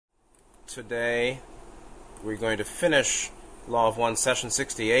Today we're going to finish Law of One, Session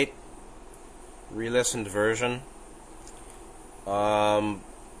 68, re-listened version.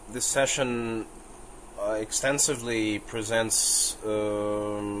 This session extensively presents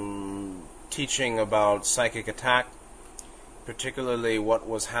teaching about psychic attack, particularly what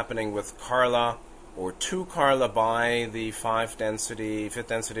was happening with Carla, or to Carla, by the 5th density,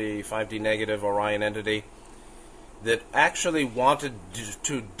 5D negative Orion entity that actually wanted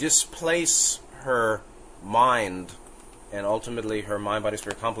to displace her mind and ultimately her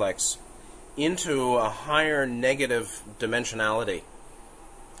mind-body-spirit complex into a higher negative dimensionality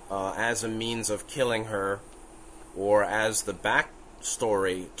as a means of killing her, or as the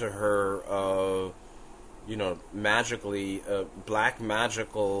backstory to her black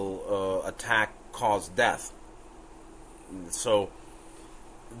magical attack caused death. So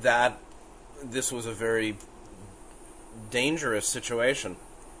that this was a very dangerous situation,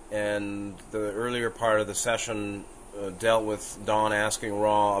 and the earlier part of the session dealt with Dawn asking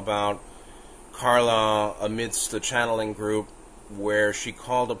Ra about Carla amidst the channeling group, where she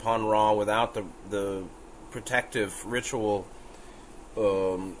called upon Ra without the protective ritual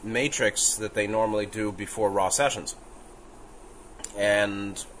matrix that they normally do before Ra sessions.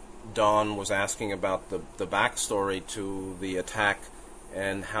 And Dawn was asking about the backstory to the attack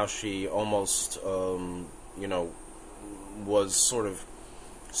and how she almost was sort of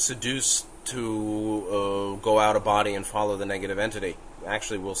seduced to go out of body and follow the negative entity.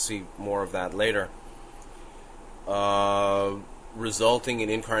 Actually, we'll see more of that later. Resulting in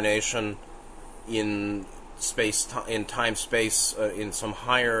incarnation in time-space, in some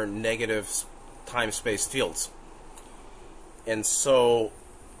higher negative time-space fields. And so,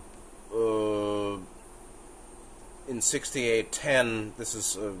 in 6810, this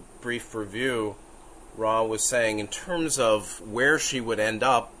is a brief review, Ra was saying in terms of where she would end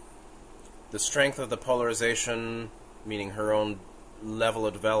up, the strength of the polarization, meaning her own level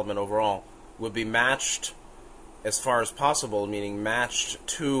of development overall, would be matched as far as possible, meaning matched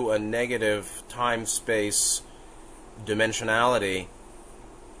to a negative time-space dimensionality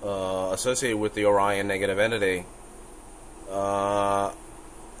associated with the Orion negative entity.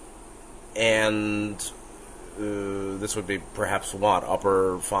 This would be perhaps what?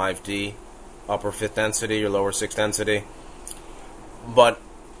 Upper 5D? Upper 5th density or lower 6th density? But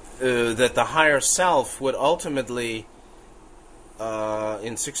that the higher self would ultimately,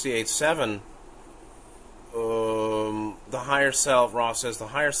 in 68.7, the higher self, Ra says, the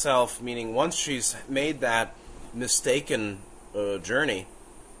higher self, meaning once she's made that mistaken journey,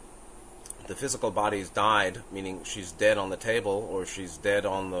 the physical body's died, meaning she's dead on the table, or she's dead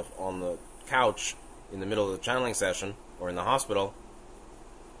on the couch in the middle of the channeling session, or in the hospital.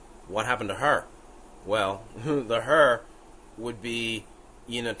 What happened to her? Well, the her would be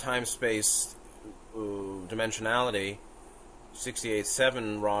in a time-space dimensionality.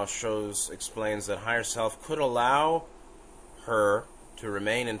 68.7, Ra explains that higher self could allow her to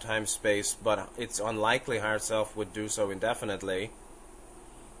remain in time-space, but it's unlikely higher self would do so indefinitely,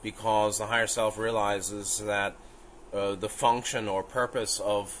 because the higher self realizes that the function or purpose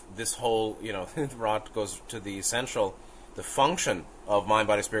of this whole, Ra goes to the essential, the function of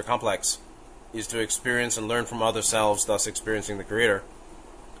mind-body-spirit complex is to experience and learn from other selves, thus experiencing the Creator.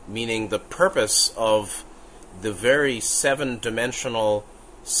 Meaning the purpose of the very 7-dimensional,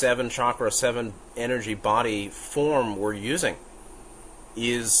 7-chakra, 7-energy body form we're using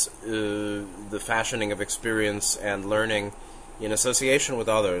is the fashioning of experience and learning in association with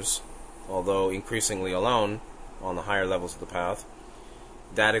others, although increasingly alone on the higher levels of the path.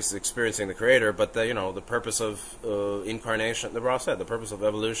 That is experiencing the Creator, but the purpose of incarnation, the Ra said, the purpose of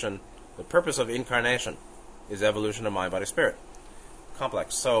evolution, the purpose of incarnation is evolution of mind, body, spirit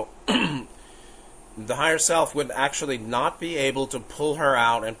complex. So the higher self would actually not be able to pull her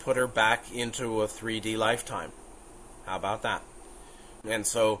out and put her back into a 3D lifetime. How about that? And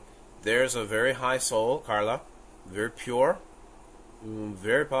so there's a very high soul, Carla, very pure,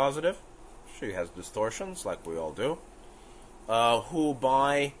 very positive. She has distortions, like we all do. Who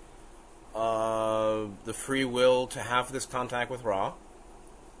by the free will to have this contact with Ra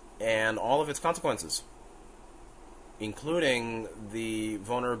and all of its consequences, including the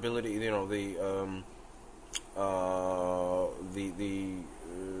vulnerability, the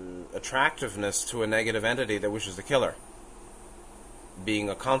attractiveness to a negative entity that wishes to kill her, being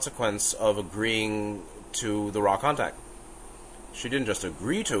a consequence of agreeing to the Ra contact. She didn't just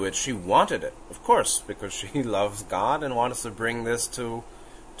agree to it, she wanted it, of course, because she loves God and wants to bring this to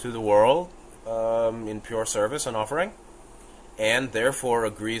the world in pure service and offering, and therefore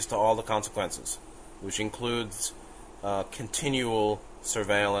agrees to all the consequences, which includes continual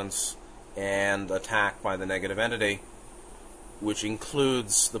surveillance, and attack by the negative entity, which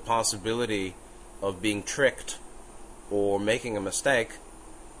includes the possibility of being tricked or making a mistake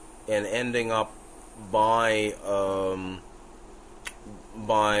and ending up by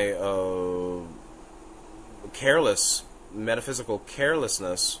metaphysical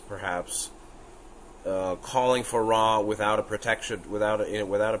carelessness, perhaps, calling for Ra without a protective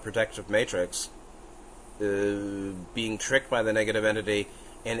matrix, being tricked by the negative entity,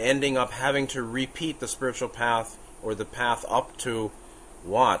 and ending up having to repeat the spiritual path or the path up to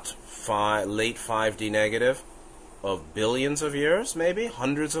late 5D negative of billions of years, maybe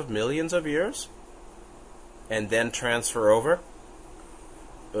hundreds of millions of years, and then transfer over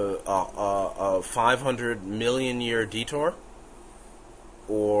a 500 million year detour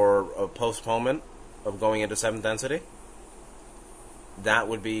or a postponement of going into seventh density. That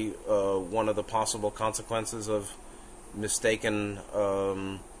would be one of the possible consequences of mistaken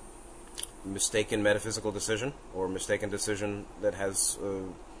metaphysical decision, or mistaken decision that has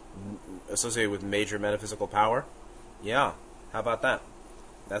associated with major metaphysical power. Yeah, how about that?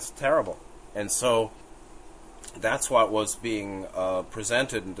 That's terrible. And so that's what was being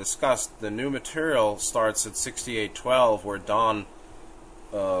presented and discussed. The new material starts at 6812, where Don,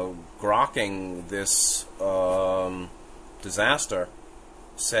 grokking this disaster,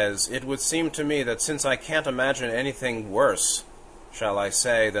 says, "It would seem to me that since I can't imagine anything worse, shall I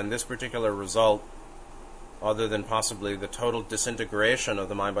say, than this particular result, other than possibly the total disintegration of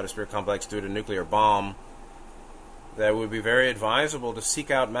the mind-body-spirit complex due to nuclear bomb, that it would be very advisable to seek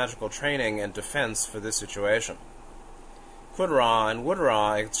out magical training and defense for this situation. Could Ra and would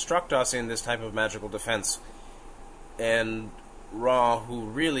Ra instruct us in this type of magical defense?" And Ra, who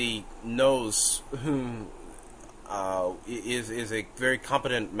really knows, is a very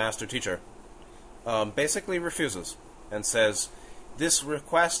competent master teacher, basically refuses and says, "This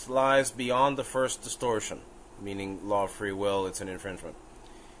request lies beyond the first distortion," meaning law of free will, it's an infringement.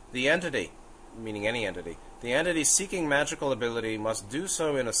 "The entity," meaning any entity, "the entity seeking magical ability must do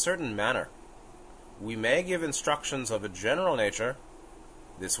so in a certain manner. We may give instructions of a general nature.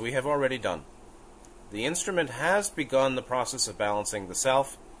 This we have already done. The instrument has begun the process of balancing the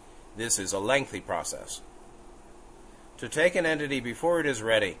self. This is a lengthy process. To take an entity before it is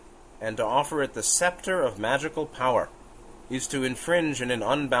ready, and to offer it the scepter of magical power, is to infringe in an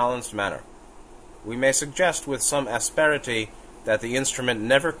unbalanced manner. We may suggest with some asperity that the instrument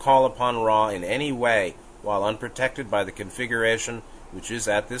never call upon Ra in any way while unprotected by the configuration which is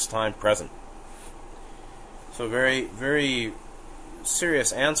at this time present." So very, very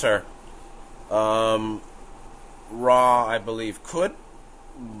serious answer. Ra, I believe, could,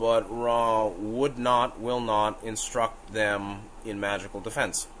 but Ra would not, will not instruct them in magical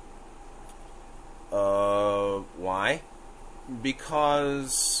defense. Why?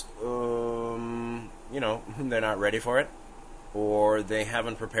 Because, they're not ready for it, or they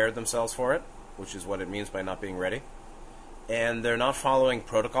haven't prepared themselves for it, which is what it means by not being ready, and they're not following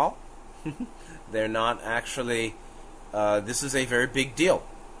protocol. They're not actually, this is a very big deal.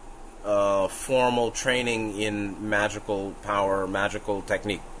 Formal training in magical power, magical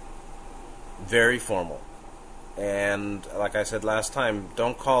technique. Very formal. And like I said last time,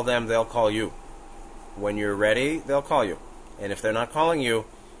 don't call them, they'll call you. When you're ready, they'll call you. And if they're not calling you,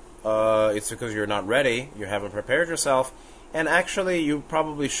 it's because you're not ready, you haven't prepared yourself, and actually you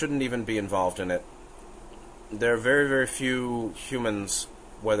probably shouldn't even be involved in it. There are very, very few humans,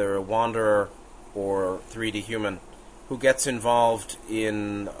 whether a wanderer or 3D human, who gets involved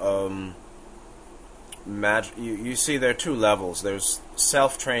in magic. You see, there are two levels. There's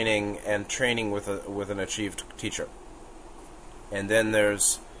self-training and training with an achieved teacher, and then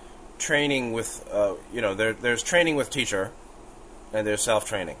there's training with there's training with teacher, and there's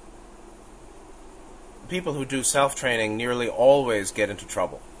self-training. People who do self-training nearly always get into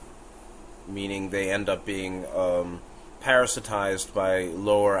trouble, meaning they end up being parasitized by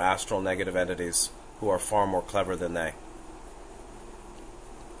lower astral negative entities who are far more clever than they.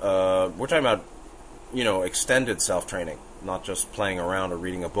 We're talking about, extended self-training, not just playing around or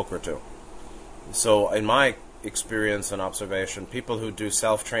reading a book or two. So in my experience and observation, people who do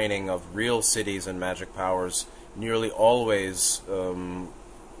self-training of real cities and magic powers nearly always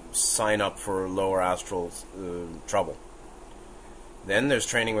sign up for lower astral trouble. Then there's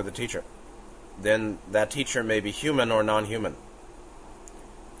training with a teacher. Then that teacher may be human or non-human.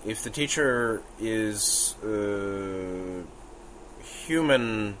 If the teacher is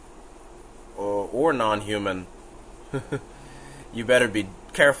human or non-human, you better be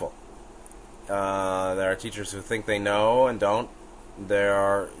careful. There are teachers who think they know and don't. There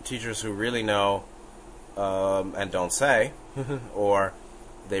are teachers who really know and don't say, or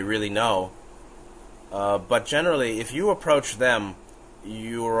they really know. But generally, if you approach them,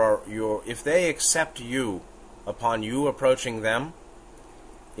 if they accept you upon you approaching them,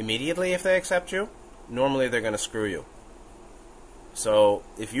 immediately if they accept you, normally they're going to screw you. So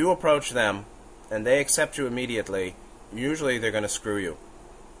if you approach them and they accept you immediately, usually they're going to screw you.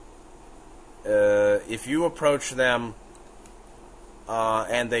 If you approach them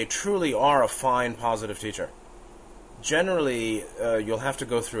and they truly are a fine, positive teacher, generally you'll have to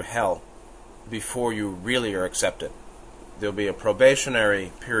go through hell before you really are accepted. There'll be a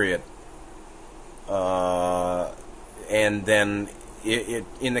probationary period, and then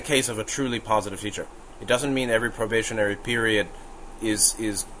in the case of a truly positive teacher, it doesn't mean every probationary period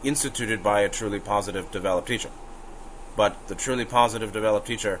is instituted by a truly positive developed teacher. But the truly positive developed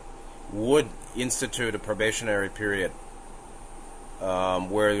teacher would institute a probationary period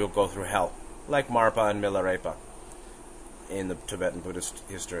where you'll go through hell, like Marpa and Milarepa in the Tibetan Buddhist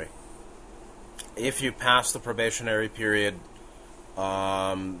history. If you pass the probationary period,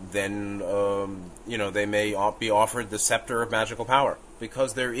 then they may be offered the scepter of magical power,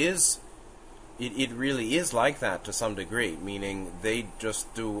 because it really is like that to some degree. Meaning they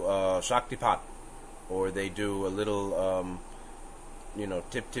just do Shaktipat, or they do a little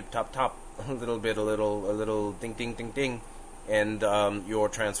tip tip top top, a little ding ding ding ding, and you're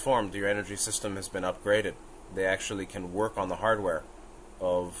transformed. Your energy system has been upgraded. They actually can work on the hardware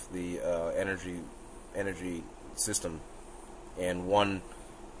of the energy system, and one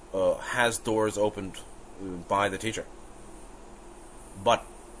has doors opened by the teacher. But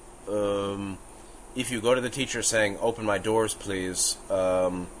if you go to the teacher saying, "Open my doors, please,"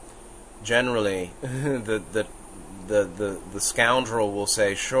 generally the scoundrel will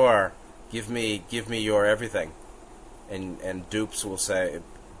say, "Sure, give me your everything," and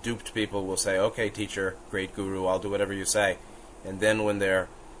duped people will say, "Okay, teacher, great guru, I'll do whatever you say." And then when they're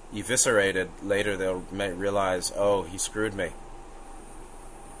eviscerated later, they'll realize, "Oh, he screwed me."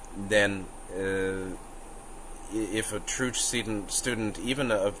 Then if a true student,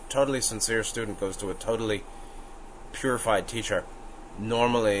 even a totally sincere student, goes to a totally purified teacher,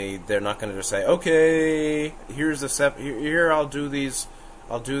 normally they're not going to just say, "Okay, here's here I'll do this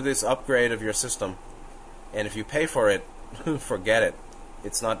upgrade of your system, and if you pay for it, forget it."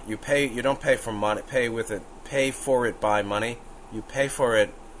 It's not you don't pay for money. Pay for it by money. You pay for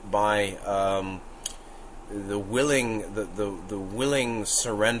it by the willing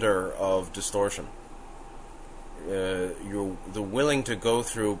surrender of distortion. You're willing to go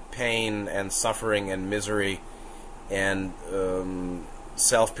through pain and suffering and misery and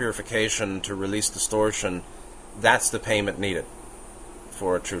self-purification to release distortion. That's the payment needed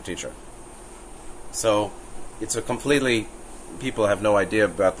for a true teacher. So it's people have no idea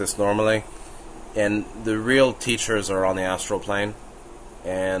about this normally, and the real teachers are on the astral plane,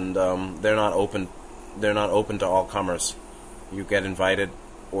 and they're not open to all comers. You get invited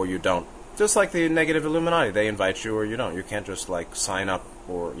or you don't. Just like the negative Illuminati, they invite you or you don't. You can't just sign up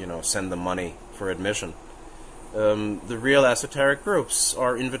or send them money for admission. The real esoteric groups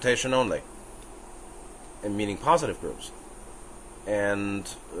are invitation only, and meaning positive groups. And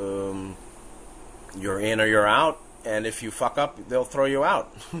you're in or you're out, and if you fuck up, they'll throw you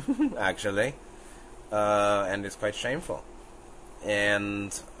out, actually. And it's quite shameful.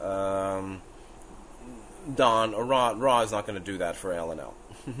 And Ra is not going to do that for LNL.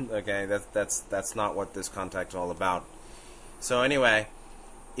 Okay, that's not what this contact's all about. So anyway,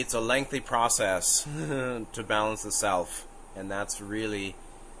 it's a lengthy process to balance the self, and that's really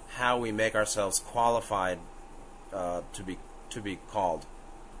how we make ourselves qualified to be called.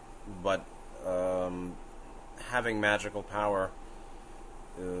 But having magical power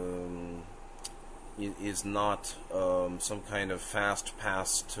is not some kind of fast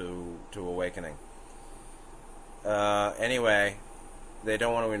pass to awakening. Anyway, they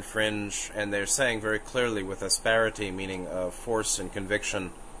don't want to infringe, and they're saying very clearly with asperity, meaning force and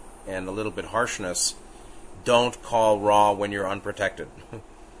conviction and a little bit harshness, don't call Ra when you're unprotected.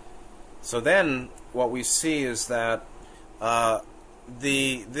 So then what we see is that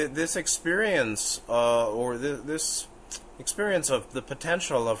this experience this experience of the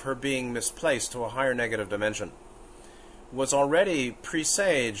potential of her being misplaced to a higher negative dimension was already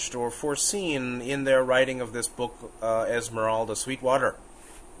presaged or foreseen in their writing of this book, Esmeralda Sweetwater,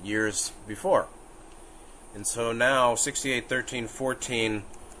 years before. And so now, 68, 13, 14,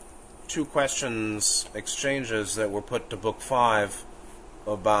 two questions, exchanges that were put to Book 5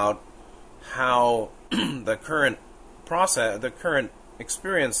 about how the current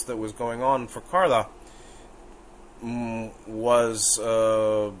experience that was going on for Carla was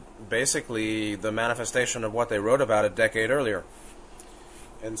basically the manifestation of what they wrote about a decade earlier.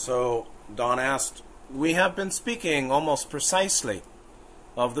 And so Don asked, "We have been speaking almost precisely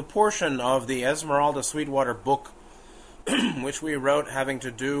of the portion of the Esmeralda Sweetwater book which we wrote having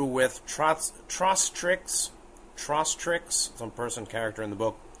to do with Trostrix, some person, character in the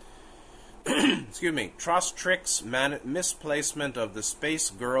book, excuse me, Trostrix misplacement of the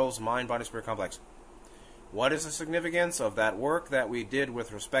space girl's mind-body-spirit complex. What is the significance of that work that we did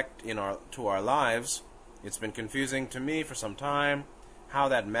with respect to our lives? It's been confusing to me for some time how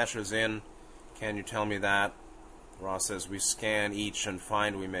that meshes in. Can you tell me that?" Ross says, "We scan each and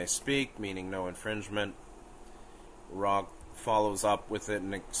find we may speak," meaning no infringement. Rock follows up with it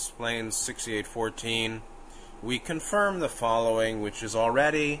and explains 6814. "We confirm the following, which is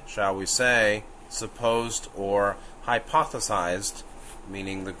already, shall we say, supposed or hypothesized,"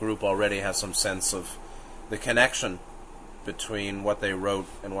 meaning the group already has some sense of the connection between what they wrote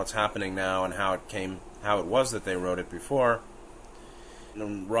and what's happening now and how it was that they wrote it before.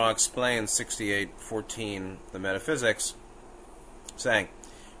 And Ra explains 6814, the metaphysics, saying,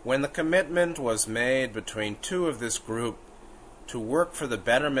 "When the commitment was made between two of this group to work for the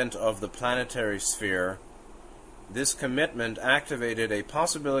betterment of the planetary sphere, this commitment activated a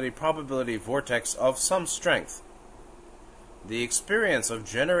possibility-probability vortex of some strength. The experience of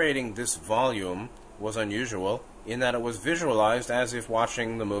generating this volume was unusual in that it was visualized as if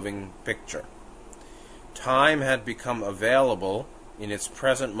watching the moving picture. Time had become available in its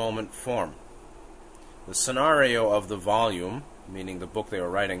present moment form. The scenario of the volume," meaning the book they were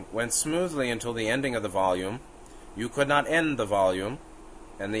writing, "went smoothly until the ending of the volume. You could not end the volume,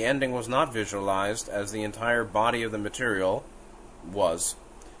 and the ending was not visualized as the entire body of the material was,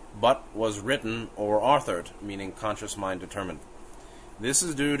 but was written or authored," meaning conscious mind determined. "This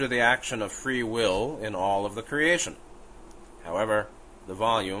is due to the action of free will in all of the creation. However, the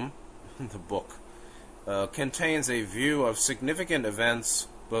volume," the book, "contains a view of significant events,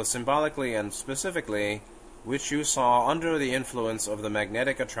 both symbolically and specifically, which you saw under the influence of the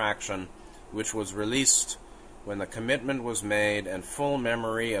magnetic attraction, which was released when the commitment was made, and full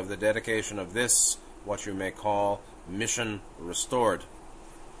memory of the dedication of this, what you may call, mission restored."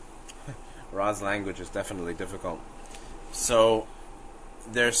 Ra's language is definitely difficult. So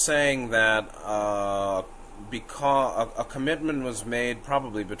they're saying that because a commitment was made,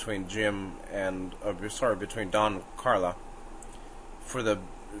 probably between between Don and Carla,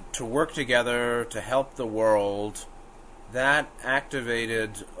 to work together to help the world, that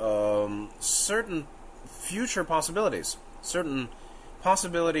activated certain future possibilities, certain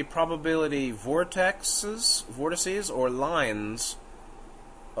possibility-probability vortices or lines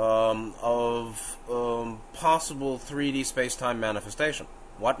of possible 3D space-time manifestation.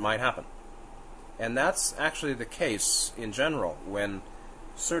 What might happen? And that's actually the case in general. When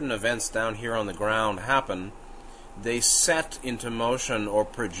certain events down here on the ground happen, they set into motion or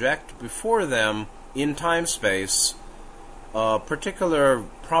project before them in time-space particular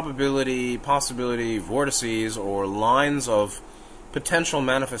probability, possibility, vortices, or lines of potential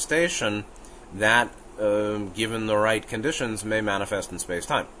manifestation that, given the right conditions, may manifest in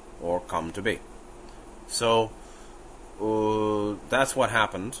space-time or come to be. So that's what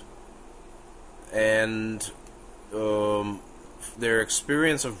happened. And their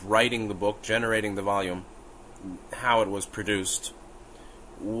experience of writing the book, generating the volume, how it was produced,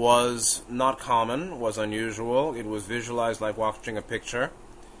 was not common, was unusual. It was visualized like watching a picture.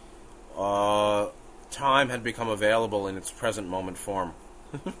 Time had become available in its present moment form.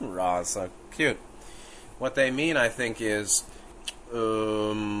 Ra, so cute. What they mean, I think, is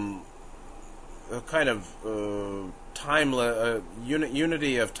a kind of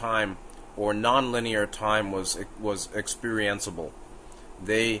unity of time, or non-linear time was experienceable.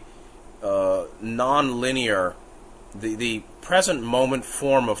 They non-linear. The present moment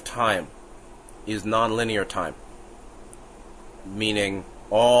form of time is non-linear time, meaning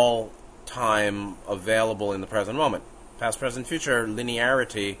all time available in the present moment. Past, present, future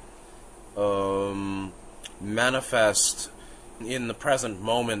linearity manifest in the present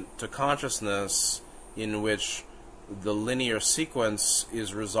moment to consciousness, in which the linear sequence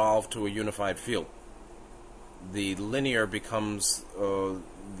is resolved to a unified field. The linear becomes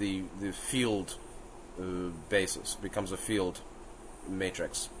the field basis, becomes a field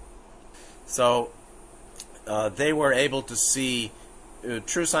matrix. So they were able to see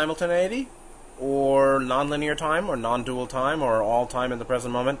true simultaneity, or nonlinear time, or non-dual time, or all time in the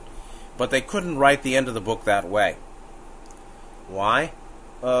present moment, but they couldn't write the end of the book that way. Why?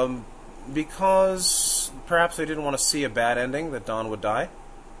 Because perhaps they didn't want to see a bad ending, that Don would die.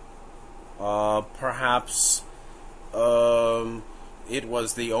 Perhaps it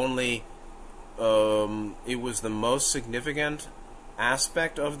was the only it was the most significant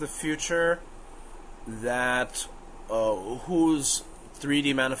aspect of the future that whose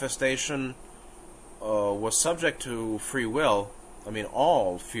 3D manifestation was subject to free will. I mean,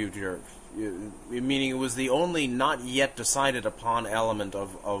 all future, meaning it was the only not yet decided upon element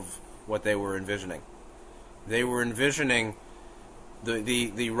of what they were envisioning. They were envisioning,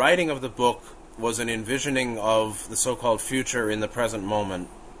 the writing of the book was an envisioning of the so-called future in the present moment,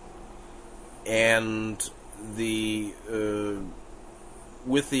 and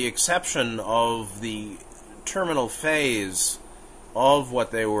with the exception of the terminal phase of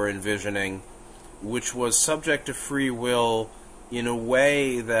what they were envisioning, which was subject to free will in a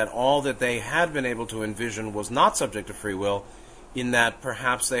way that all that they had been able to envision was not subject to free will, in that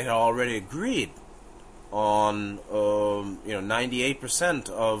perhaps they had already agreed on 98%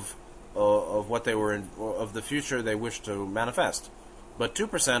 of what they were of the future they wished to manifest, but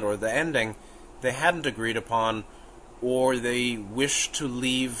 2%, or the ending, they hadn't agreed upon, or they wished to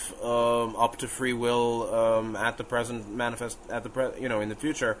leave up to free will at the present in the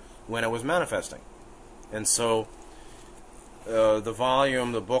future when it was manifesting. And so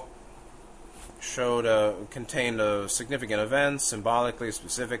the book contained significant events, symbolically,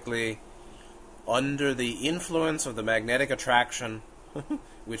 specifically, under the influence of the magnetic attraction,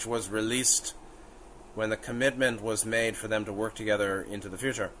 which was released when the commitment was made for them to work together into the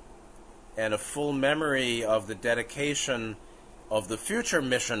future, and a full memory of the dedication of the future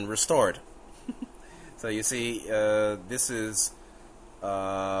mission restored. So you see, this is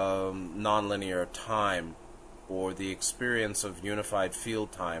nonlinear time, or the experience of unified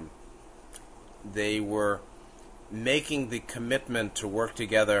field time. They were making the commitment to work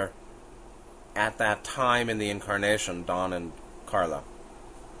together at that time in the incarnation. Don and Carla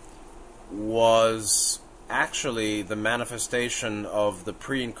was actually the manifestation of the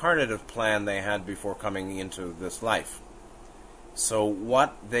pre-incarnative plan they had before coming into this life. So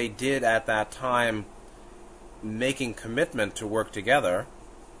what they did at that time, making commitment to work together,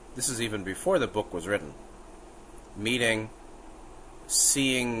 this is even before the book was written, meeting,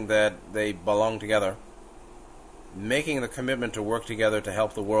 seeing that they belong together, making the commitment to work together to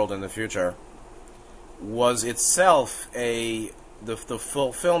help the world in the future, was itself the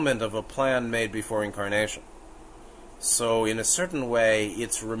fulfillment of a plan made before incarnation. So in a certain way,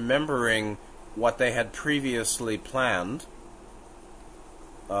 it's remembering what they had previously planned,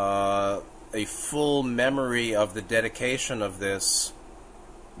 a full memory of the dedication of this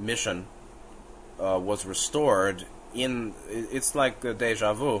mission was restored. It's like a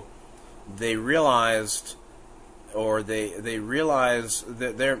deja vu. They realized, or they realize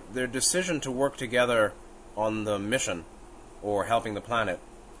that their decision to work together on the mission, or helping the planet,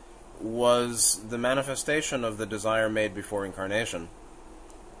 was the manifestation of the desire made before incarnation,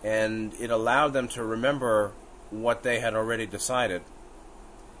 and it allowed them to remember what they had already decided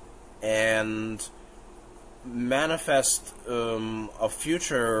and manifest a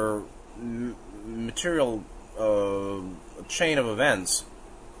future material chain of events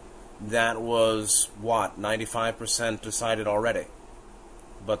that was, 95% decided already,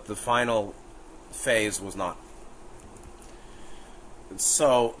 but the final phase was not.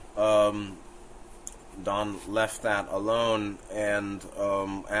 So Don left that alone and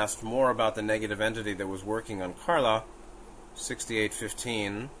asked more about the negative entity that was working on Carla.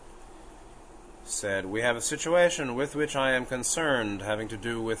 6815 said, "We have a situation with which I am concerned, having to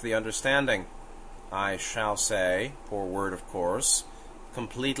do with the understanding. I shall say, poor word of course,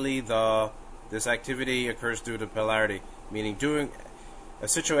 completely this activity occurs due to polarity," meaning doing a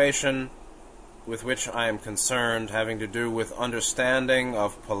situation with which I am concerned, having to do with understanding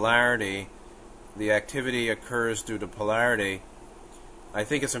of polarity. The activity occurs due to polarity. I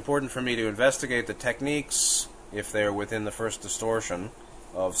think it's important for me to investigate the techniques, if they're within the first distortion,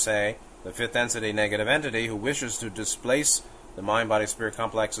 of, say, the fifth density negative entity who wishes to displace the mind-body-spirit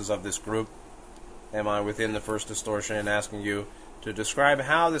complexes of this group. Am I within the first distortion in asking you to describe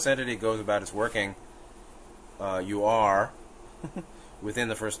how this entity goes about its working? You are. Within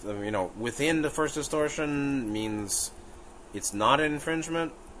the first, within the first distortion means it's not an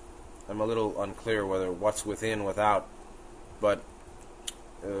infringement. I'm a little unclear whether what's within, without, but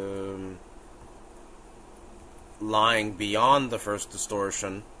lying beyond the first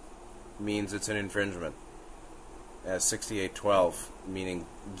distortion means it's an infringement. As 6812, meaning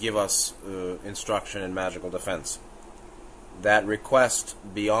give us instruction in magical defense. That request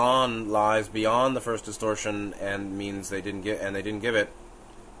lies beyond the first distortion, and means they didn't give it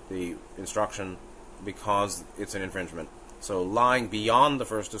the instruction because it's an infringement. So lying beyond the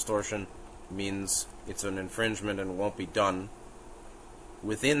first distortion means it's an infringement and won't be done.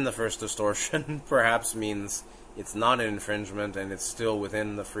 Within the first distortion perhaps means it's not an infringement, and it's still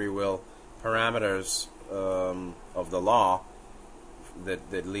within the free will parameters of the law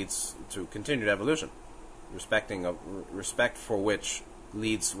that leads to continued evolution, respect for which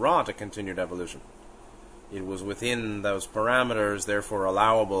leads Ra to continued evolution. It was within those parameters, therefore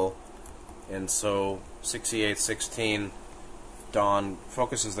allowable, and so 6816 Don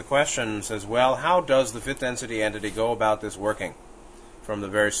focuses the question and says, well, how does the fifth density entity go about this working? From the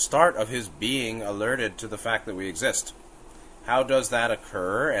very start of his being alerted to the fact that we exist. How does that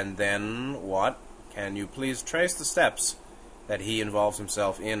occur, and then what? Can you please trace the steps that he involves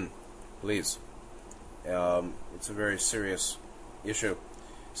himself in? Please. It's a very serious issue.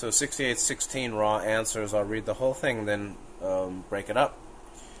 So 6816 Ra answers, I'll read the whole thing, then break it up.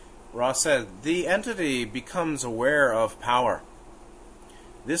 Ra said, the entity becomes aware of power.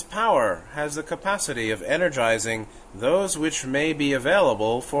 This power has the capacity of energizing those which may be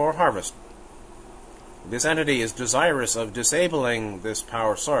available for harvest. This entity is desirous of disabling this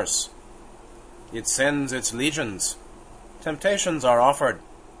power source. It sends its legions. Temptations are offered.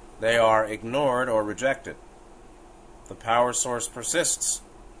 They are ignored or rejected. The power source persists,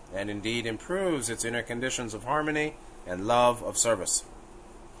 and indeed improves its inner conditions of harmony and love of service.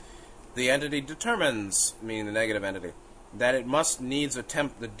 The entity determines, meaning the negative entity, that it must needs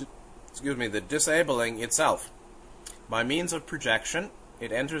attempt the disabling itself. By means of projection,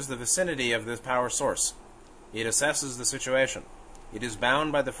 it enters the vicinity of this power source. It assesses the situation. It is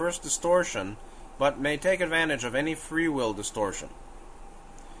bound by the first distortion, but may take advantage of any free will distortion.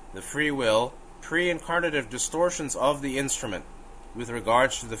 The free will, pre-incarnative distortions of the instrument, with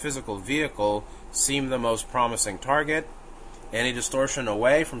regards to the physical vehicle, seem the most promising target. Any distortion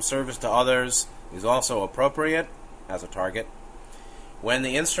away from service to others is also appropriate as a target. When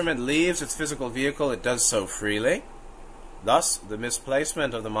the instrument leaves its physical vehicle, it does so freely. Thus, the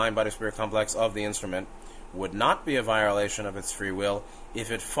misplacement of the mind-body-spirit complex of the instrument would not be a violation of its free will if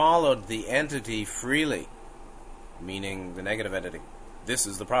it followed the entity freely, meaning the negative entity. This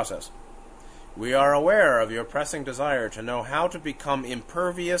is the process. We are aware of your pressing desire to know how to become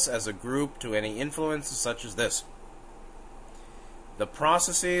impervious as a group to any influences such as this. The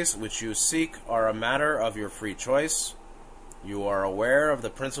processes which you seek are a matter of your free choice. You are aware of the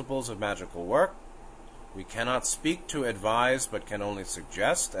principles of magical work. We cannot speak to advise, but can only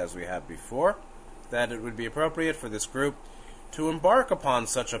suggest, as we have before, that it would be appropriate for this group to embark upon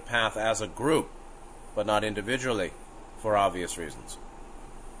such a path as a group, but not individually, for obvious reasons.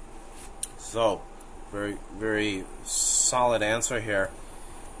 So, very, very solid answer here.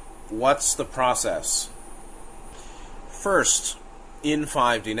 What's the process? First, in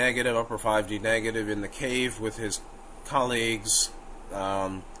 5D negative, upper 5D negative, in the cave with his colleagues,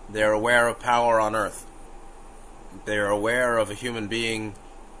 they're aware of power on Earth. They're aware of a human being,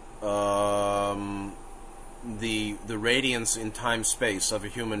 the radiance in time-space of a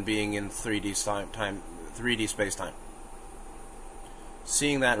human being in 3D space-time.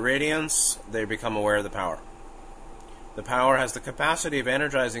 Seeing that radiance, they become aware of the power. The power has the capacity of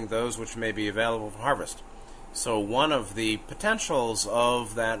energizing those which may be available for harvest. So one of the potentials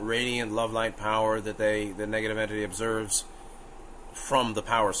of that radiant love light power that the negative entity observes from the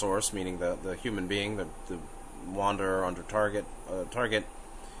power source, meaning the human being, the wanderer under target,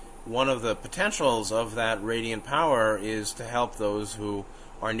 one of the potentials of that radiant power is to help those who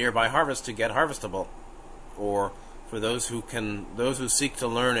are nearby harvest to get harvestable, or for those who seek to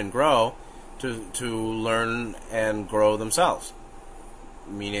learn and grow, to learn and grow themselves,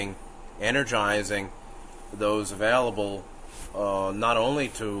 meaning energizing those available not only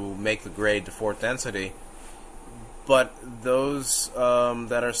to make the grade to fourth density, but those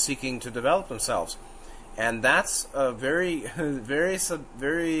that are seeking to develop themselves. And that's a very, very,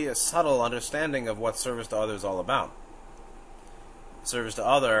 very subtle understanding of what service to other is all about. Service to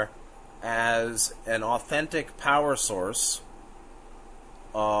other as an authentic power source,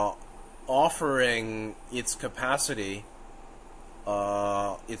 offering its capacity,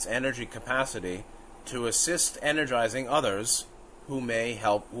 its energy capacity, to assist energizing others who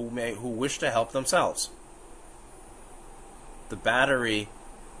wish to help themselves. The battery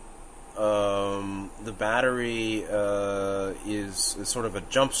is sort of a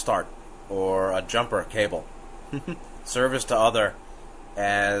jump start or a jumper cable. Service to other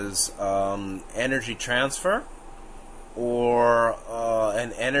as energy transfer, or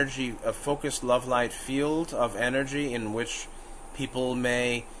a focused love light field of energy in which people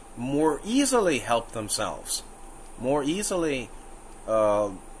may more easily help themselves, more easily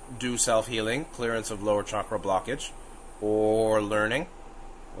do self-healing, clearance of lower chakra blockage, or learning,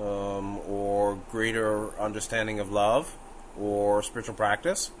 or greater understanding of love, or spiritual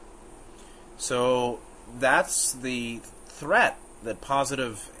practice. So that's the threat that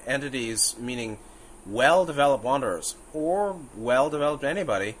positive entities, meaning well-developed wanderers or well-developed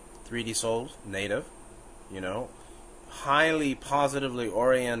anybody, 3D souls, native, highly positively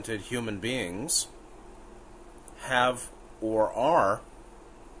oriented human beings have or are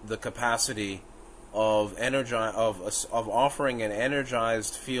the capacity of offering an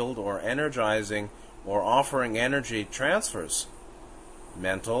energized field or energizing or offering energy transfers,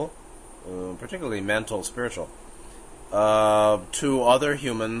 mental, particularly mental, spiritual, to other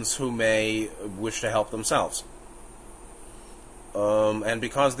humans who may wish to help themselves. And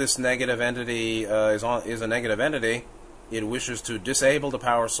because this negative entity is a negative entity, it wishes to disable the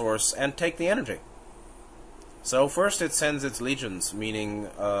power source and take the energy. So first it sends its legions, meaning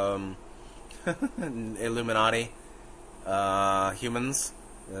Illuminati, humans,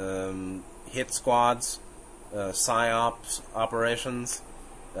 hit squads, psyops operations,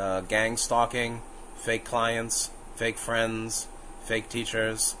 gang stalking, fake clients, fake friends, fake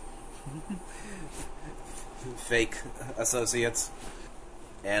teachers, fake associates,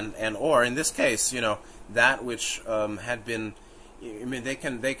 and or in this case, that which had been. I mean,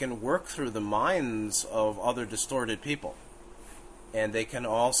 they can work through the minds of other distorted people, and they can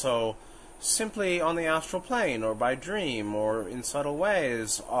also simply on the astral plane or by dream or in subtle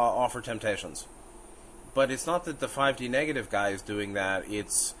ways offer temptations. But it's not that the 5D negative guy is doing that.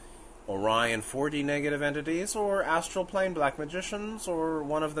 It's Orion 4D negative entities or astral plane black magicians or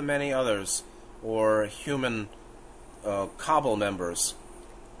one of the many others or human Cabal members.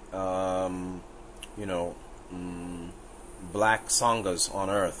 Black sanghas on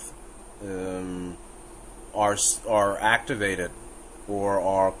Earth are activated or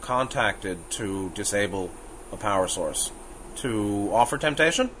are contacted to disable a power source, to offer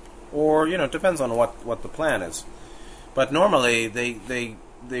temptation, or depends on what the plan is. But normally they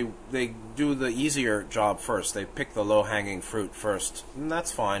do the easier job first. They pick the low-hanging fruit first, and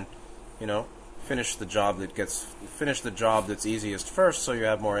that's fine. Finish the job that's easiest first, so you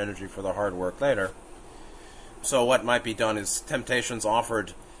have more energy for the hard work later. So what might be done is temptations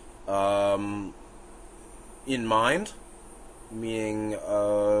offered in mind, meaning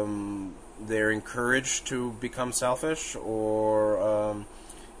they're encouraged to become selfish or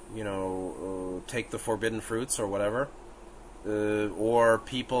take the forbidden fruits or whatever, or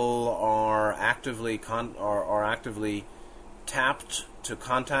people are actively tapped to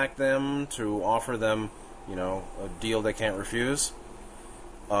contact them to offer them a deal they can't refuse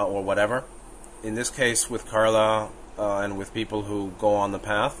or whatever. In this case, with Carla and with people who go on the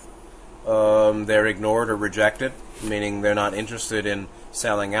path, they're ignored or rejected, meaning they're not interested in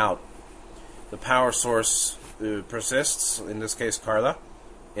selling out. The power source persists, in this case Carla,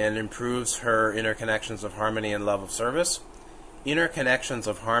 and improves her inner connections of harmony and love of service. Inner connections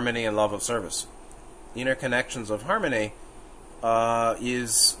of harmony and love of service. Inner connections of harmony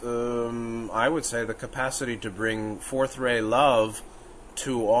is, I would say, the capacity to bring fourth ray love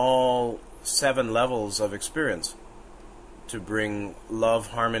to all 7 levels of experience, to bring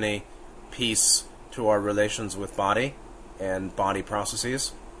love, harmony, peace to our relations with body and body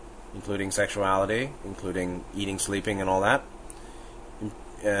processes, including sexuality, including eating, sleeping, and all that.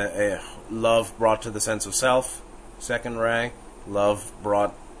 Love brought to the sense of self, 2nd ray. Love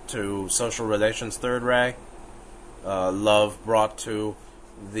brought to social relations, 3rd ray. Love brought to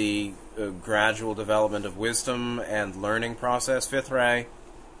the gradual development of wisdom and learning process, 5th ray.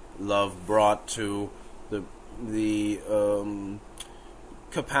 Love brought to the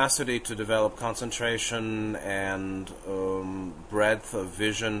capacity to develop concentration and breadth of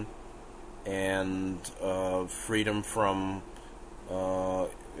vision and freedom from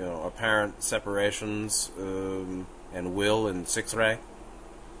apparent separations and will in 6th ray.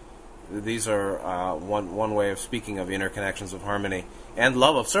 These are one way of speaking of inner connections of harmony. And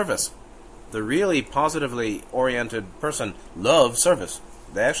love of service. The really positively oriented person loves service.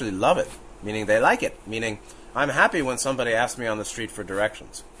 They actually love it, meaning they like it. Meaning, I'm happy when somebody asks me on the street for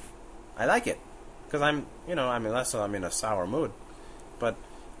directions. I like it, because unless I'm in a sour mood. But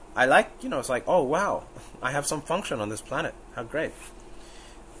I like, it's like, oh wow, I have some function on this planet. How great.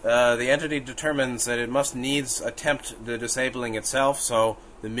 The entity determines that it must needs attempt the disabling itself, so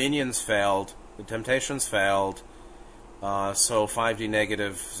the minions failed, the temptations failed, so 5D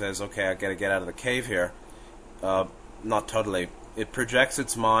negative says, okay, I gotta get out of the cave here. Not totally. It projects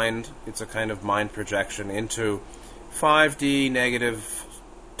its mind, it's a kind of mind projection into 5D negative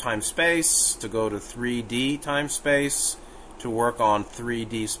time-space, to go to 3D time-space, to work on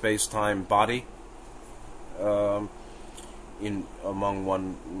 3D space-time body, among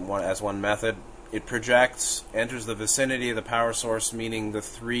one method. It projects, enters the vicinity of the power source, meaning the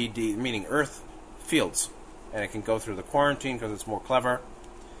 3D, meaning Earth fields. And it can go through the quarantine because it's more clever.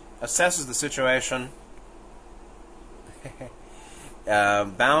 Assesses the situation.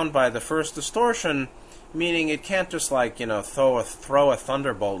 Bound by the first distortion, meaning it can't just throw a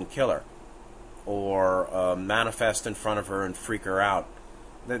thunderbolt and kill her, or manifest in front of her and freak her out.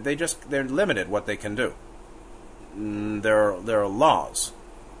 They're limited what they can do. There are laws,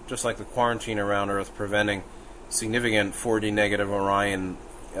 just like the quarantine around Earth preventing significant 4D negative Orion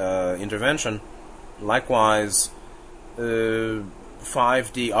intervention. Likewise,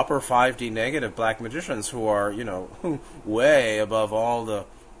 5D, upper 5D negative black magicians who are, way above all the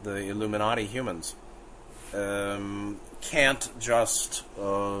Illuminati humans, can't just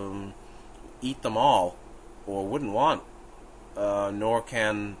eat them all, or wouldn't want, nor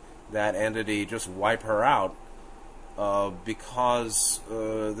can that entity just wipe her out, because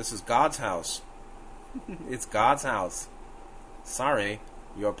this is God's house. It's God's house. Sorry,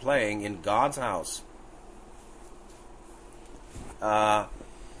 you're playing in God's house. But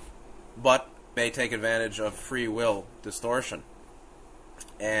may take advantage of free will distortion.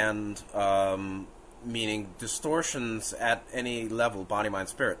 And meaning distortions at any level, body, mind,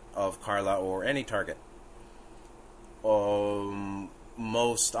 spirit, of Carla or any target.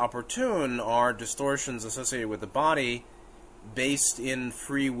 Most opportune are distortions associated with the body based in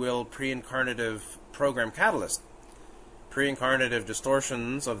free will pre-incarnative program catalyst. Pre-incarnative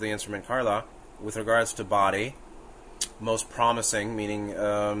distortions of the instrument Carla with regards to body, most promising, meaning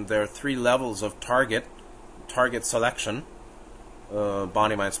there are 3 levels of target selection,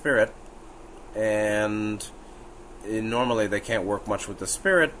 body, mind, spirit, and normally they can't work much with the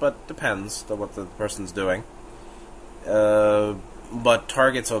spirit, but depends on what the person's doing. But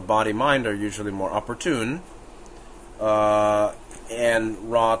targets of body, mind are usually more opportune,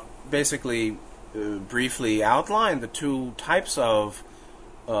 and Roth basically briefly outlined the 2 types of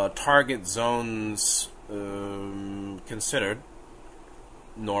target zones considered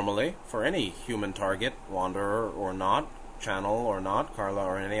normally for any human target, wanderer or not, channel or not, Carla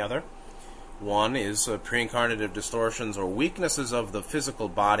or any other. One is pre-incarnative distortions or weaknesses of the physical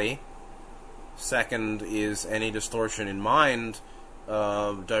body. Second is any distortion in mind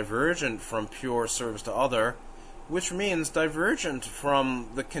divergent from pure service to other, which means divergent from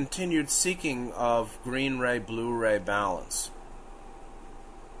the continued seeking of green ray, blue ray balance.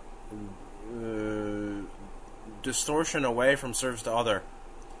 Distortion away from service to other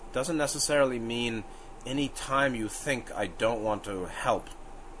doesn't necessarily mean any time you think I don't want to help,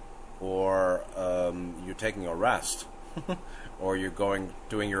 or you're taking a rest, or you're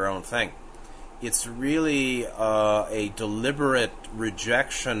doing your own thing. It's really a deliberate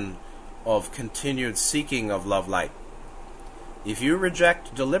rejection of continued seeking of love light. If you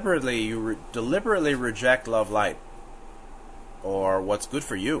reject deliberately, you deliberately reject love light, or what's good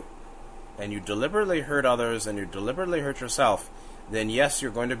for you, and you deliberately hurt others and you deliberately hurt yourself, then yes, you're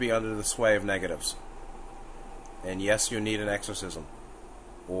going to be under the sway of negatives. And yes, you need an exorcism.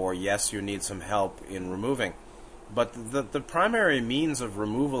 Or yes, you need some help in removing. But the primary means of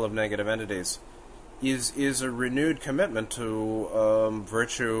removal of negative entities is a renewed commitment to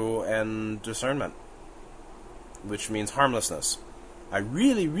virtue and discernment, which means harmlessness. I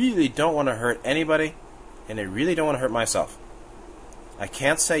really, really don't want to hurt anybody, and I really don't want to hurt myself. I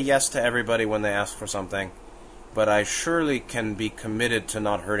can't say yes to everybody when they ask for something, but I surely can be committed to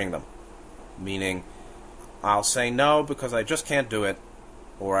not hurting them. Meaning, I'll say no because I just can't do it,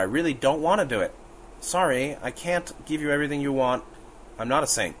 or I really don't want to do it. Sorry, I can't give you everything you want. I'm not a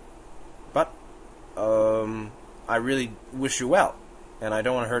saint. But I really wish you well, and I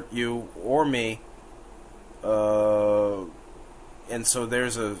don't want to hurt you or me. And so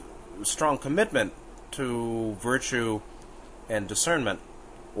there's a strong commitment to virtue and discernment,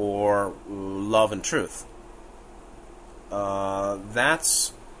 or love and truth. That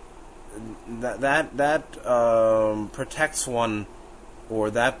protects one, or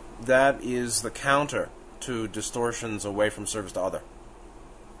that is the counter to distortions away from service to other,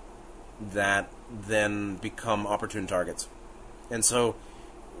 that then become opportune targets. And so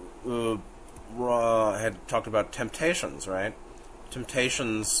Ra had talked about temptations, right?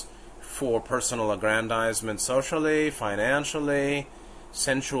 Temptations for personal aggrandizement socially, financially,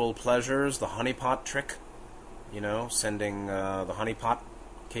 sensual pleasures, the honeypot trick, sending the honeypot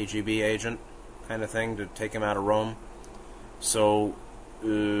KGB agent kind of thing to take him out of Rome. So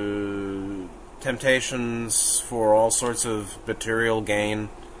temptations for all sorts of material gain,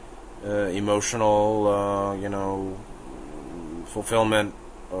 emotional, fulfillment,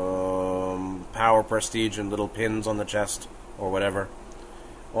 power, prestige, and little pins on the chest or whatever.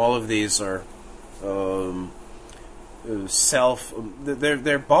 All of these are self.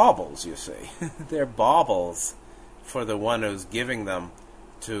 They're baubles, you see. They're baubles for the one who's giving them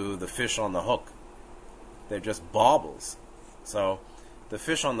to the fish on the hook. They're just baubles. So the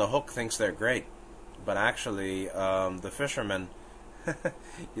fish on the hook thinks they're great, but actually the fisherman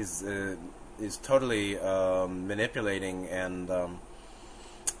is totally manipulating and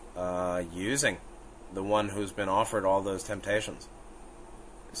using the one who's been offered all those temptations.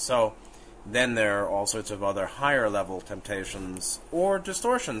 So then there are all sorts of other higher level temptations or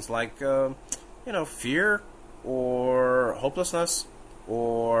distortions like fear or hopelessness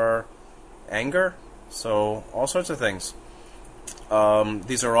or anger. So all sorts of things.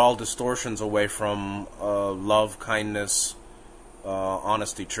 These are all distortions away from love, kindness,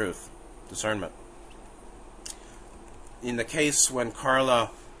 honesty, truth, discernment. In the case when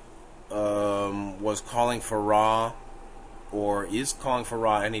Carla was calling for Ra, or is calling for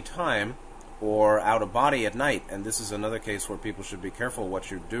Ra any time, or out of body at night, and this is another case where people should be careful what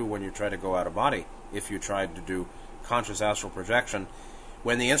you do when you try to go out of body. If you try to do conscious astral projection,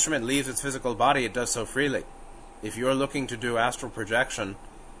 when the instrument leaves its physical body, it does so freely. If you're looking to do astral projection,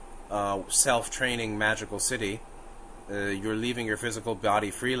 self-training magical city, you're leaving your physical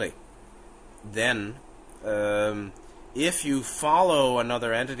body freely. Then, if you follow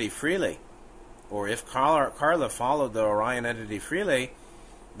another entity freely, or if Carla followed the Orion entity freely,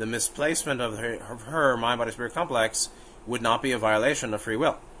 the misplacement of her mind-body-spirit complex would not be a violation of free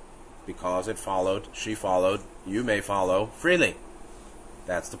will, because it followed, she followed, you may follow freely.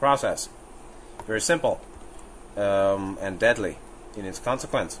 That's the process. Very simple and deadly in its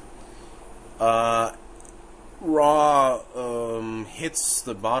consequence. Ra hits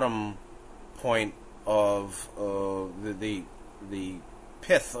the bottom point of the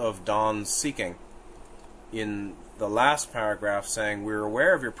pith of Dawn's seeking in the last paragraph, saying, "We're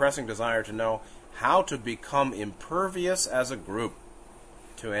aware of your pressing desire to know how to become impervious as a group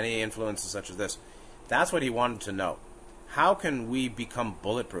to any influences such as this." That's what he wanted to know. How can we become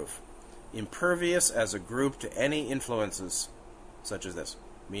bulletproof, impervious as a group to any influences such as this?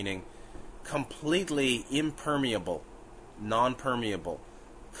 Meaning completely impermeable, non-permeable,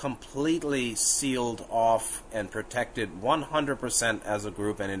 completely sealed off and protected 100% as a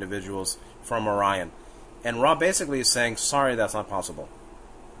group and individuals from Orion. And Ra basically is saying, sorry, that's not possible.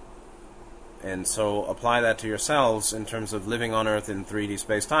 And so apply that to yourselves in terms of living on Earth in 3D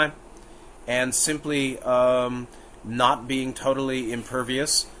space-time, and simply not being totally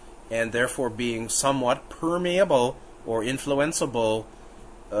impervious, and therefore being somewhat permeable or influenceable,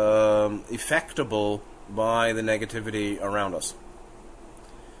 effectable by the negativity around us.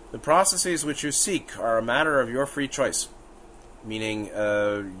 The processes which you seek are a matter of your free choice, meaning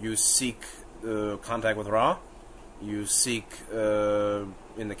you seek contact with Ra, you seek,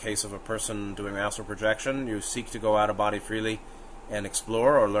 in the case of a person doing astral projection, you seek to go out of body freely and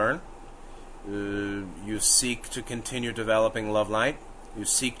explore or learn. You seek to continue developing love light. You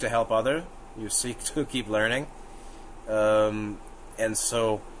seek to help others. You seek to keep learning. And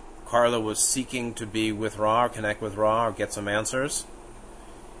so Carla was seeking to be with Ra, or connect with Ra, or get some answers.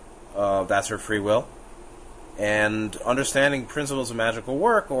 That's her free will. And understanding principles of magical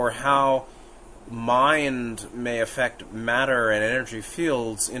work, or how mind may affect matter and energy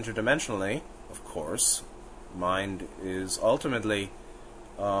fields interdimensionally. Of course, mind is ultimately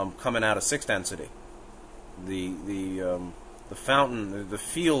coming out of sixth density. The fountain, the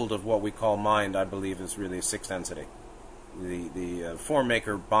field of what we call mind, I believe, is really sixth density. The form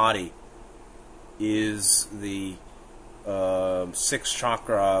maker body is the sixth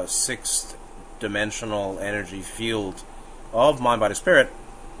chakra, sixth dimensional energy field of mind, body, spirit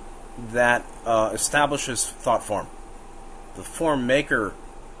that establishes thought form. The form maker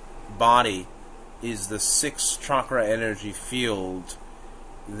body is the sixth chakra energy field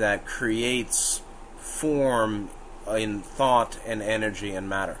that creates form in thought and energy and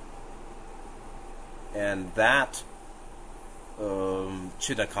matter. And that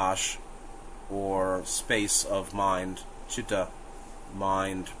Chittakash, or space of mind, Chitta,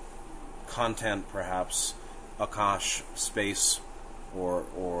 mind, content perhaps, Akash, space, or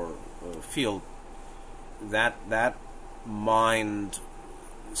field, that mind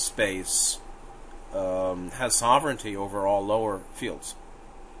space has sovereignty over all lower fields,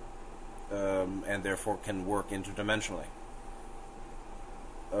 and therefore can work interdimensionally.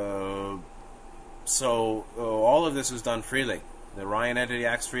 So all of this is done freely. The Orion entity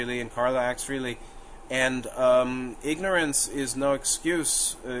acts freely, and Carla acts freely, and ignorance is no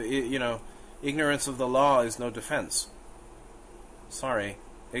excuse. Ignorance of the law is no defense. Sorry,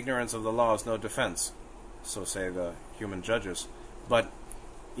 ignorance of the law is no defense, so say the human judges. But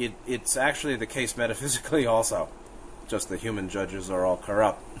it's actually the case metaphysically also. just the human judges are all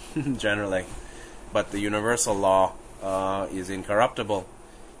corrupt, generally. But the universal law is incorruptible.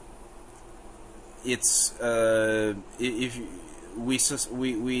 It's if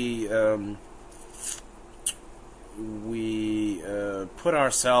we put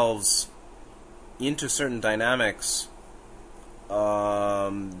ourselves into certain dynamics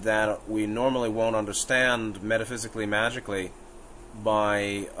that we normally won't understand metaphysically, magically,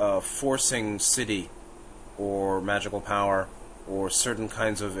 by forcing siddhi or magical power or certain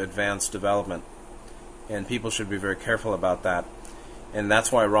kinds of advanced development. And people should be very careful about that. And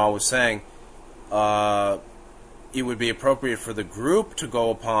that's why Ra was saying it would be appropriate for the group to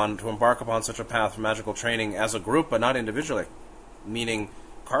embark upon such a path for magical training as a group, but not individually. Meaning,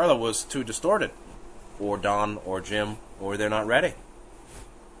 Carla was too distorted, or Don, or Jim, or they're not ready.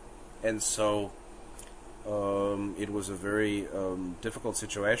 And so it was a very difficult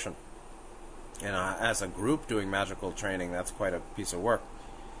situation. And as a group doing magical training, that's quite a piece of work.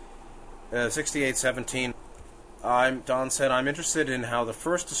 6817. Don said, I'm interested in how the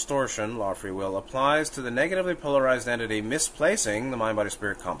first distortion, law of free will, applies to the negatively polarized entity misplacing the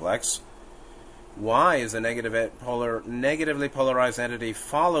mind-body-spirit complex. Why is the negatively polarized entity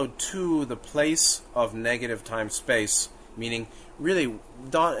followed to the place of negative time-space? Meaning, really,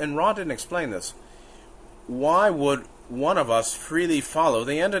 Don and Ra didn't explain this. Why would one of us freely follow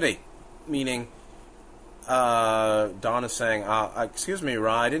the entity? Meaning, Don is saying, excuse me,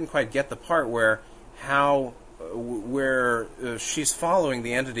 Ra, I didn't quite get the part where she's following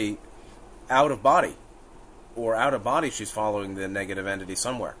the entity out of body, or out of body she's following the negative entity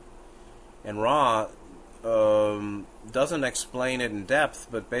somewhere. And Ra doesn't explain it in depth,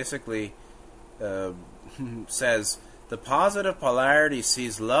 but basically says, the positive polarity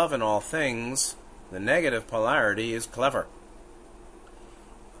sees love in all things, the negative polarity is clever.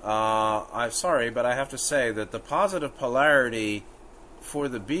 I'm sorry, but I have to say that the positive polarity for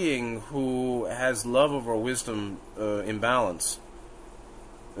the being who has love over wisdom imbalance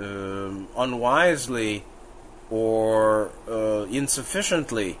unwisely or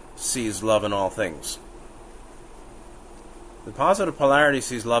insufficiently sees love in all things. The positive polarity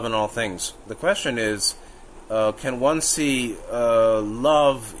sees love in all things. The question is, can one see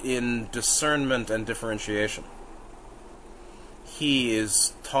love in discernment and differentiation? He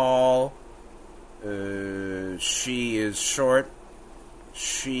is tall, she is short,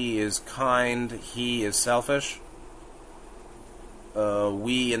 she is kind, he is selfish.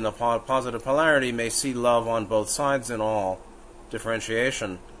 We in the positive polarity may see love on both sides in all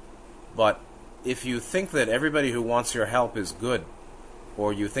differentiation, but if you think that everybody who wants your help is good,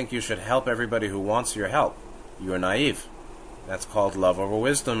 or you think you should help everybody who wants your help, you are naive. That's called love over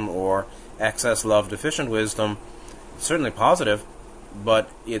wisdom, or excess love deficient wisdom. Certainly positive, but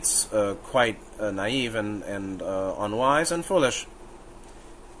it's quite naive and unwise and foolish.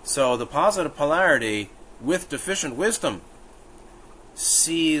 So the positive polarity with deficient wisdom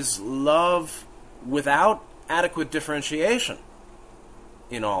sees love without adequate differentiation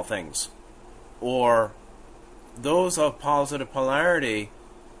in all things. Or those of positive polarity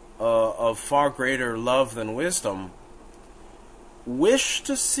of far greater love than wisdom wish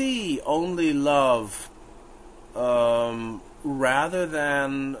to see only love rather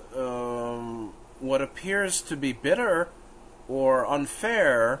than what appears to be bitter or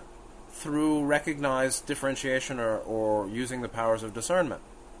unfair through recognized differentiation or using the powers of discernment.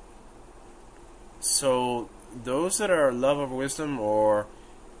 So those that are love over wisdom or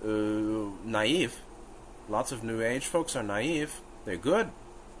naive, lots of New Age folks are naive. They're good,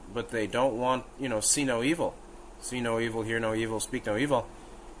 but they don't want, see no evil. See no evil, hear no evil, speak no evil.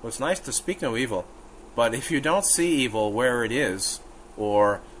 Well, it's nice to speak no evil, but if you don't see evil where it is,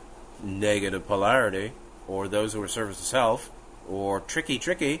 or negative polarity, or those who are service to self, or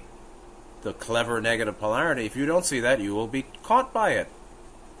tricky, the clever negative polarity, if you don't see that, you will be caught by it.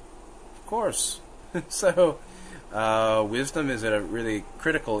 Of course. So, wisdom is a really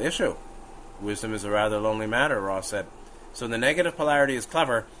critical issue. Wisdom is a rather lonely matter, Ross said. So the negative polarity is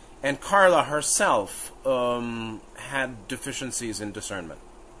clever, and Carla herself had deficiencies in discernment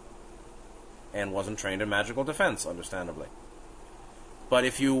and wasn't trained in magical defense, understandably. But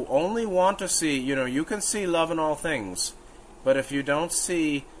if you only want to see, you can see love in all things, but if you don't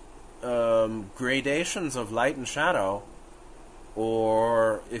see gradations of light and shadow,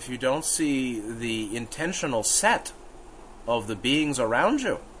 or if you don't see the intentional set of the beings around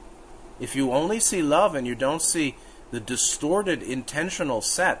you, if you only see love and you don't see the distorted intentional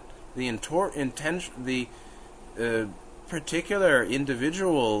set, the particular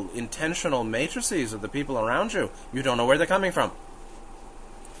individual intentional matrices of the people around you, you don't know where they're coming from.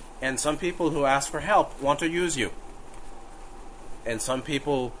 And some people who ask for help want to use you. And some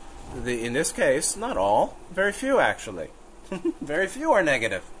people, in this case, not all, very few actually, very few are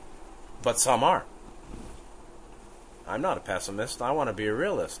negative, but some are. I'm not a pessimist. I want to be a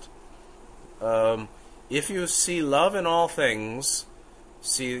realist. If you see love in all things,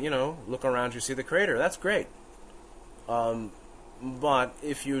 look around you, see the Creator, that's great. But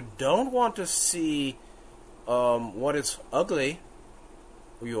if you don't want to see what is ugly,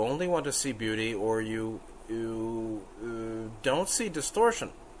 or you only want to see beauty, or you don't see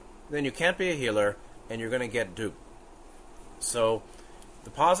distortion, then you can't be a healer, and you're going to get duped. So, the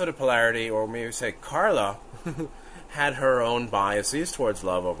positive polarity, or maybe say Carla, had her own biases towards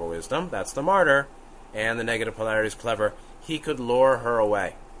love over wisdom. That's the martyr. And the negative polarity is clever. He could lure her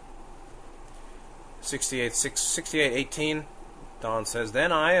away. 68:18, Don says,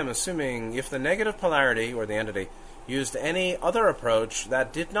 then I am assuming if the negative polarity, or the entity, used any other approach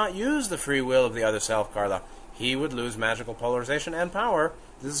that did not use the free will of the other self, Carla, he would lose magical polarization and power.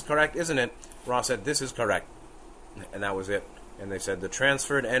 This is correct, isn't it? Ra said, this is correct. And that was it. And they said, the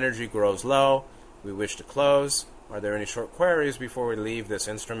transferred energy grows low. We wish to close. Are there any short queries before we leave this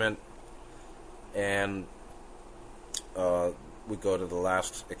instrument? And we go to the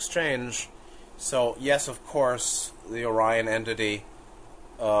last exchange. So, yes, of course, the Orion entity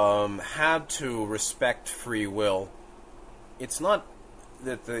had to respect free will. It's not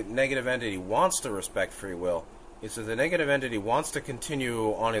that the negative entity wants to respect free will. It's that the negative entity wants to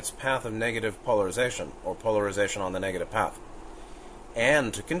continue on its path of negative polarization, or polarization on the negative path.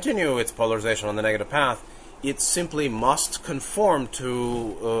 And to continue its polarization on the negative path, it simply must conform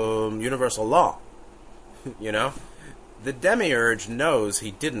to universal law. The demiurge knows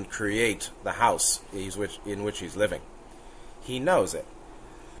he didn't create the house in which he's living. He knows it.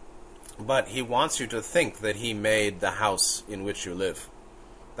 But he wants you to think that he made the house in which you live.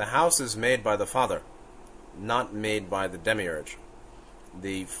 The house is made by the Father, not made by the demiurge.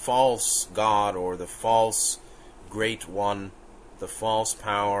 The false God, or the false great one, the false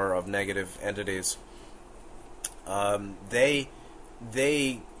power of negative entities, they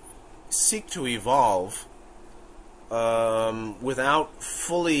seek to evolve without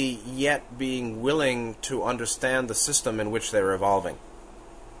fully yet being willing to understand the system in which they're evolving.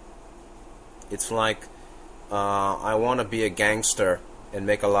 It's like, I want to be a gangster and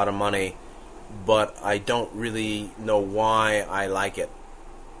make a lot of money, but I don't really know why I like it,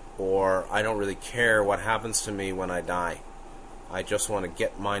 or I don't really care what happens to me when I die. I just want to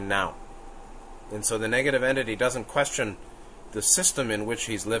get mine now. And so the negative entity doesn't question the system in which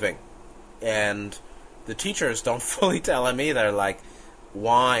he's living. And the teachers don't fully tell him either, like,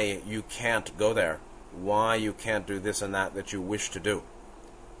 why you can't go there, why you can't do this and that you wish to do,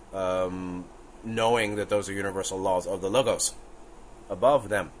 knowing that those are universal laws of the Logos above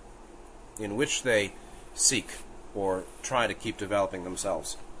them, in which they seek or try to keep developing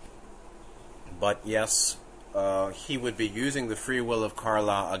themselves. But yes, he would be using the free will of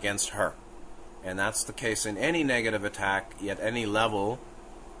Carla against her. And that's the case in any negative attack at any level,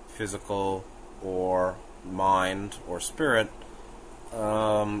 physical or mind or spirit.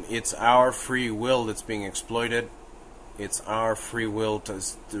 It's our free will that's being exploited. It's our free will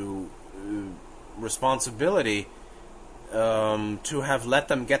to responsibility to have let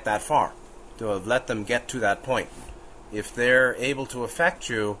them get that far, to have let them get to that point. If they're able to affect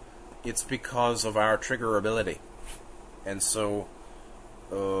you, it's because of our triggerability. And so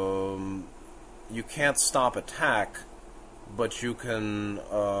you can't stop attack, but you can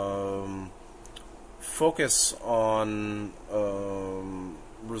focus on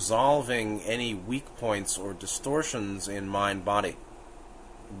resolving any weak points or distortions in mind-body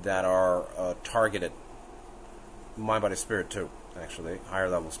that are targeted. Mind-body spirit too, actually, higher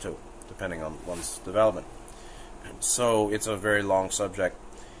levels too, depending on one's development. So it's a very long subject.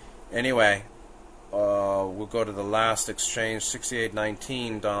 Anyway, we'll go to the last exchange,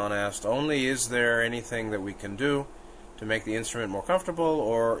 6819. Don asked, only is there anything that we can do to make the instrument more comfortable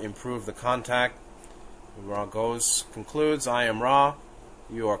or improve the contact? Ra concludes, I am Ra.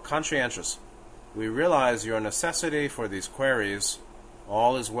 You are conscientious. We realize your necessity for these queries.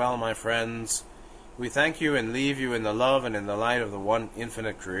 All is well, my friends. We thank you and leave you in the love and in the light of the one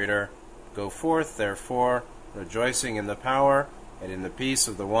infinite Creator. Go forth, therefore, rejoicing in the power and in the peace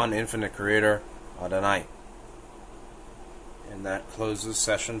of the one infinite Creator, Adonai. And that closes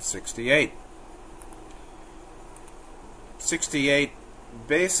session 68. 68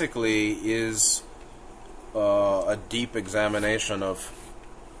 basically is a deep examination of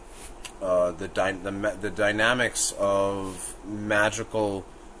the dynamics of magical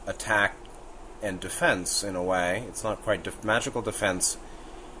attack and defense, in a way. It's not quite magical defense,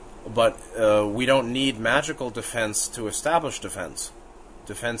 But we don't need magical defense to establish defense.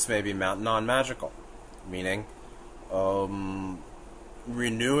 Defense may be non-magical, meaning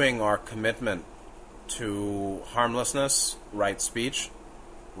renewing our commitment to harmlessness, right speech,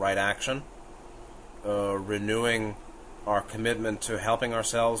 right action, renewing our commitment to helping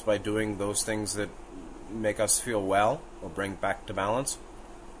ourselves by doing those things that make us feel well or bring back to balance,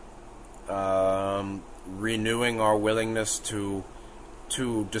 renewing our willingness to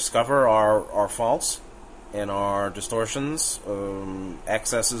discover our faults and our distortions,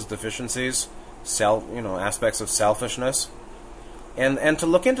 excesses, deficiencies, aspects of selfishness, and to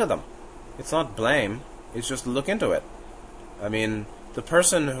look into them. It's not blame, it's just look into it. I mean, the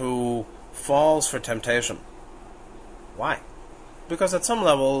person who falls for temptation, why? Because at some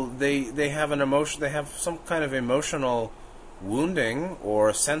level they have an emotion, they have some kind of emotional wounding or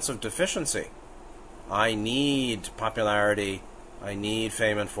a sense of deficiency. I need popularity, I need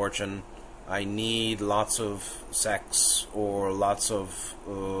fame and fortune, I need lots of sex or lots of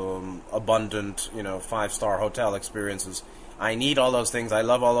abundant, 5-star hotel experiences. I need all those things, I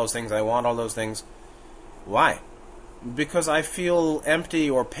love all those things, I want all those things. Why? Because I feel empty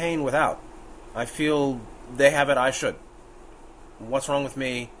or pain without. I feel they have it, I should. What's wrong with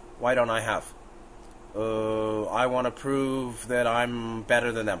me? Why don't I have? I want to prove that I'm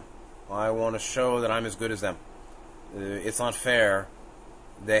better than them. I want to show that I'm as good as them. It's not fair.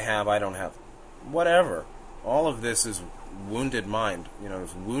 They have, I don't have. Whatever. All of this is wounded mind.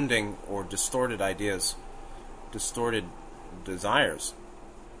 It's wounding or distorted ideas, distorted desires.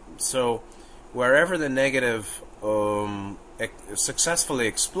 So, wherever the negative successfully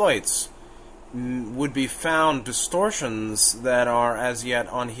exploits, would be found distortions that are as yet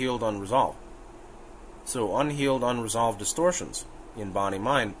unhealed, unresolved. So unhealed, unresolved distortions in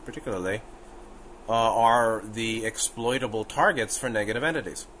body-mind, particularly, are the exploitable targets for negative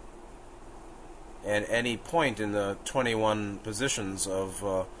entities. At any point in the 21 positions of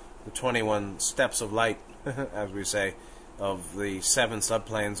the 21 steps of light, as we say, of the 7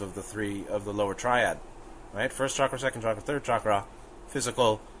 subplanes of the lower triad, right? First chakra, second chakra, third chakra,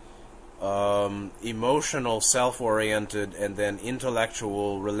 physical, emotional, self-oriented, and then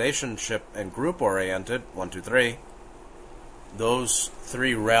intellectual, relationship, and group-oriented, 1, 2, 3. Those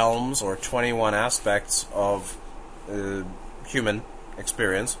 3 realms, or 21 aspects of human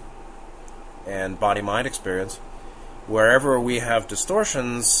experience and body-mind experience, wherever we have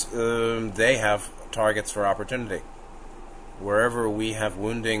distortions, they have targets for opportunity. Wherever we have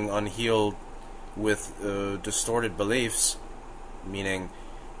wounding unhealed with distorted beliefs, meaning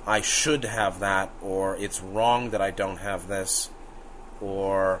I should have that, or it's wrong that I don't have this,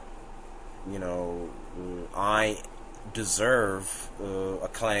 or, I deserve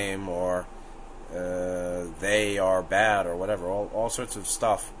acclaim, or they are bad, or whatever, all sorts of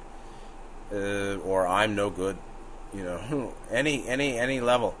stuff, or I'm no good, any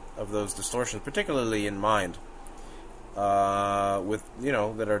level of those distortions, particularly in mind, with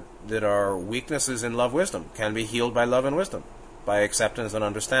that are weaknesses in love wisdom, can be healed by love and wisdom, by acceptance and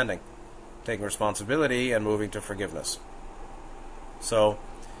understanding, taking responsibility and moving to forgiveness. So,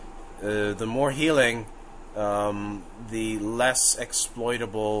 the more healing, the less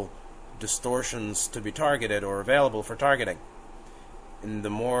exploitable distortions to be targeted or available for targeting. And the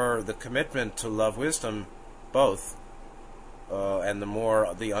more the commitment to love wisdom, both, and the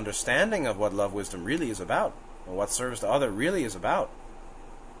more the understanding of what love wisdom really is about, and what service to other really is about,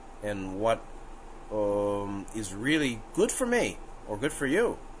 and what is really good for me or good for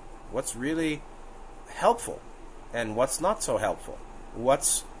you, what's really helpful and what's not so helpful,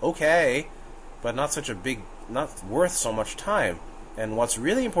 what's okay but not such a big, not worth so much time, and what's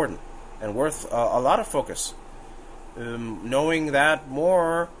really important and worth a lot of focus. Knowing that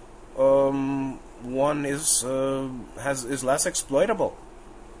more, one is less exploitable.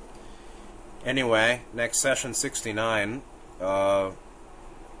 Anyway, next session 69,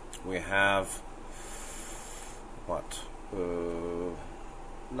 we have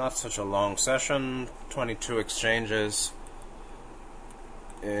not such a long session, 22 exchanges,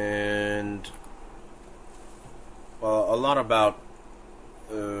 and a lot about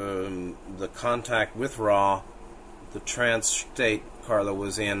the contact with Ra, the trance state Carla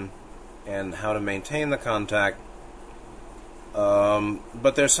was in, and how to maintain the contact.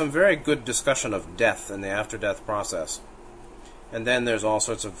 But there's some very good discussion of death and the after-death process. And then there's all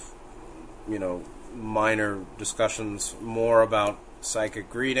sorts of, minor discussions more about psychic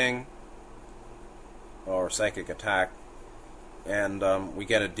greeting or psychic attack. And we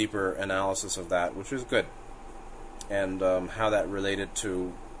get a deeper analysis of that, which is good. And how that related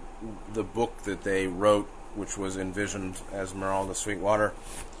to the book that they wrote, which was envisioned as Esmeralda Sweetwater,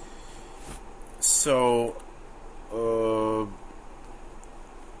 So,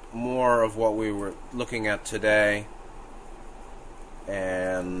 more of what we were looking at today,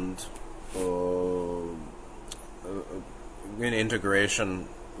 and in integration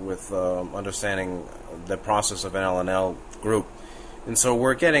with understanding the process of NLNL group. And so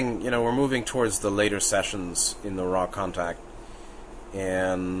we're getting, we're moving towards the later sessions in the raw contact,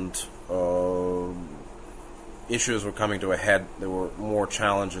 and issues were coming to a head. There were more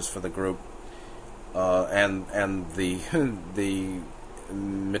challenges for the group, and the the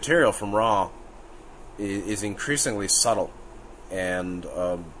material from raw is increasingly subtle and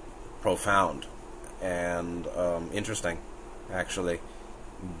profound and interesting, actually,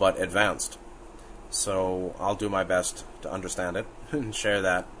 but advanced. So I'll do my best to understand it and share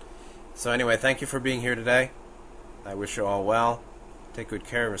that. So anyway, thank you for being here today. I wish you all well. Take good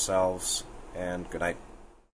care of yourselves, and good night.